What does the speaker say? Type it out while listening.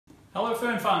Hello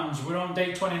Fern fans, we're on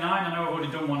day 29. I know I've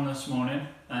already done one this morning,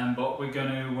 but we're going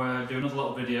to do another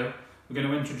little video. We're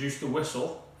going to introduce the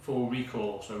whistle for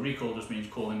recall. So recall just means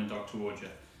calling the dog towards you.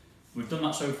 We've done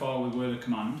that so far with word of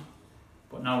command,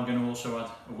 but now we're going to also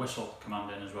add a whistle command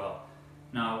in as well.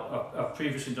 Now I've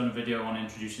previously done a video on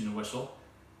introducing the whistle.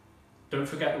 Don't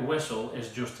forget the whistle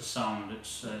is just a sound.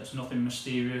 It's nothing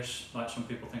mysterious like some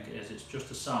people think it is. It's just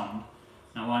a sound.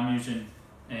 Now I'm using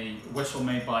a whistle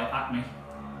made by Acme,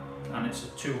 and it's a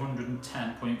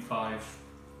 210.5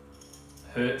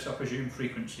 hertz, I presume,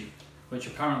 frequency, which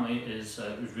apparently is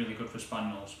really good for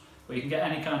spaniels. But you can get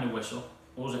any kind of whistle.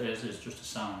 All it is just a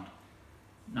sound.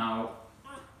 Now,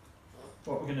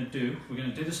 what we're going to do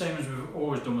the same as we've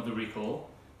always done with the recall.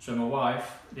 So my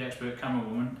wife, the expert camera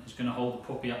woman, is going to hold the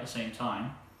puppy at the same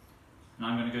time, and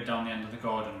I'm going to go down the end of the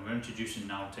garden. We're introducing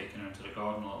now, taking her into the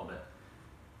garden a little bit.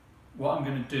 What I'm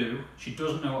going to do, she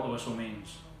doesn't know what the whistle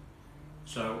means.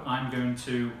 So I'm going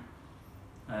to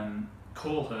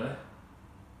call her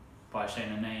by saying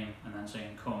her name and then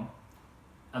saying come.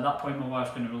 At that point my wife's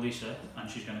going to release her and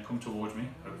she's going to come towards me,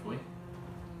 hopefully.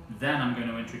 Then I'm going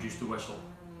to introduce the whistle.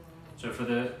 So for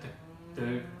the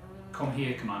come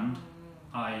here command,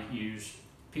 I use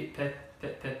pip pip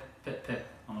pip pip pip pip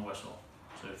on the whistle.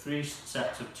 So 3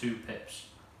 sets of 2 pips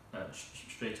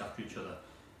straight after each other.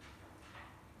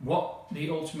 What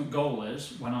the ultimate goal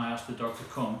is when I ask the dog to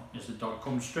come is the dog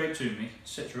comes straight to me,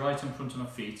 sits right in front of my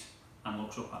feet and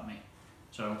looks up at me.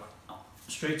 So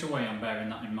straight away I'm bearing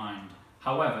that in mind.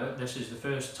 However, this is the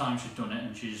first time she's done it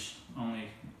and she's only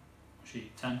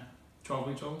 12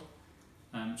 weeks old.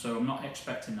 So I'm not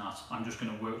expecting that, I'm just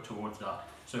going to work towards that.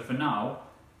 So for now,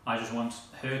 I just want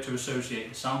her to associate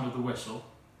the sound of the whistle,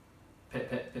 pip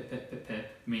pip pip pip pip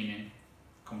pip, meaning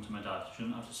come to my dad. She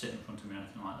doesn't have to sit in front of me or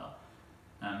anything like that.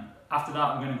 After that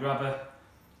I'm going to grab her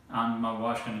and my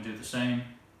wife's going to do the same,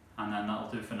 and then that'll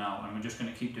do for now, and we're just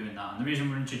going to keep doing that. And the reason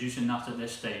we're introducing that at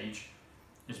this stage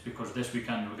is because this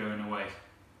weekend we're going away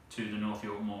to the North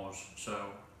York Moors,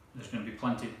 so there's going to be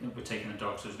plenty, we're taking the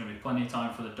dogs, so there's going to be plenty of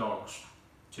time for the dogs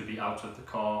to be out of the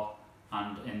car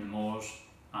and in the moors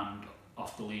and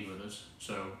off the lead with us,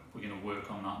 so we're going to work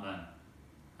on that then.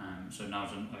 So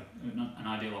now's an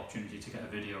ideal opportunity to get a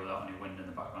video without any wind in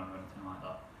the background or anything like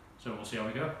that. So we'll see how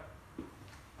we go.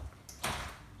 So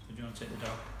do you want to take the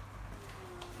dog?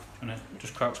 Do you want to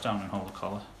just crouch down and hold the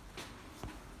collar?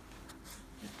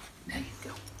 There you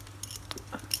go.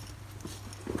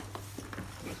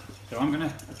 So I'm going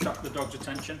to attract the dog's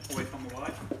attention away from the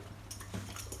wife.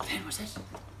 Hey, what's this?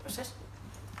 What's this?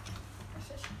 What's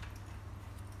this?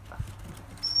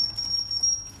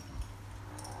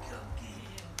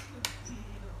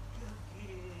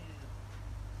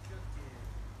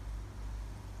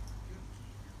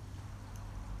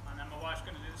 And then my wife's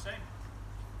going to do the same.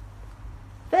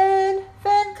 Fern,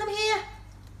 come here.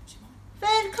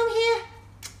 Fern, come here.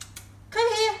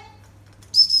 Come here.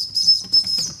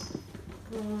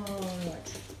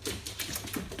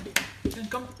 Good. Fern,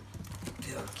 come.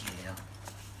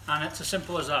 And it's as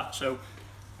simple as that. So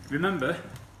remember,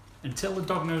 until the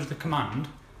dog knows the command,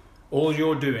 all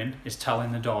you're doing is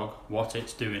telling the dog what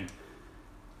it's doing.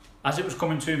 As it was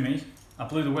coming to me, I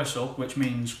blew the whistle, which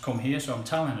means come here, so I'm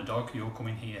telling the dog you're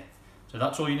coming here. So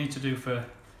that's all you need to do for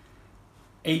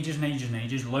ages and ages and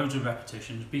ages, loads of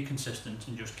repetitions, be consistent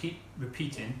and just keep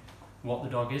repeating what the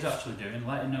dog is actually doing,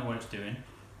 let it know what it's doing,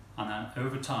 and then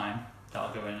over time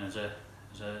that'll go in as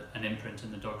an imprint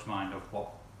in the dog's mind of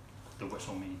what the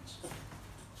whistle means.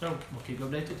 So we'll keep you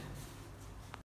updated.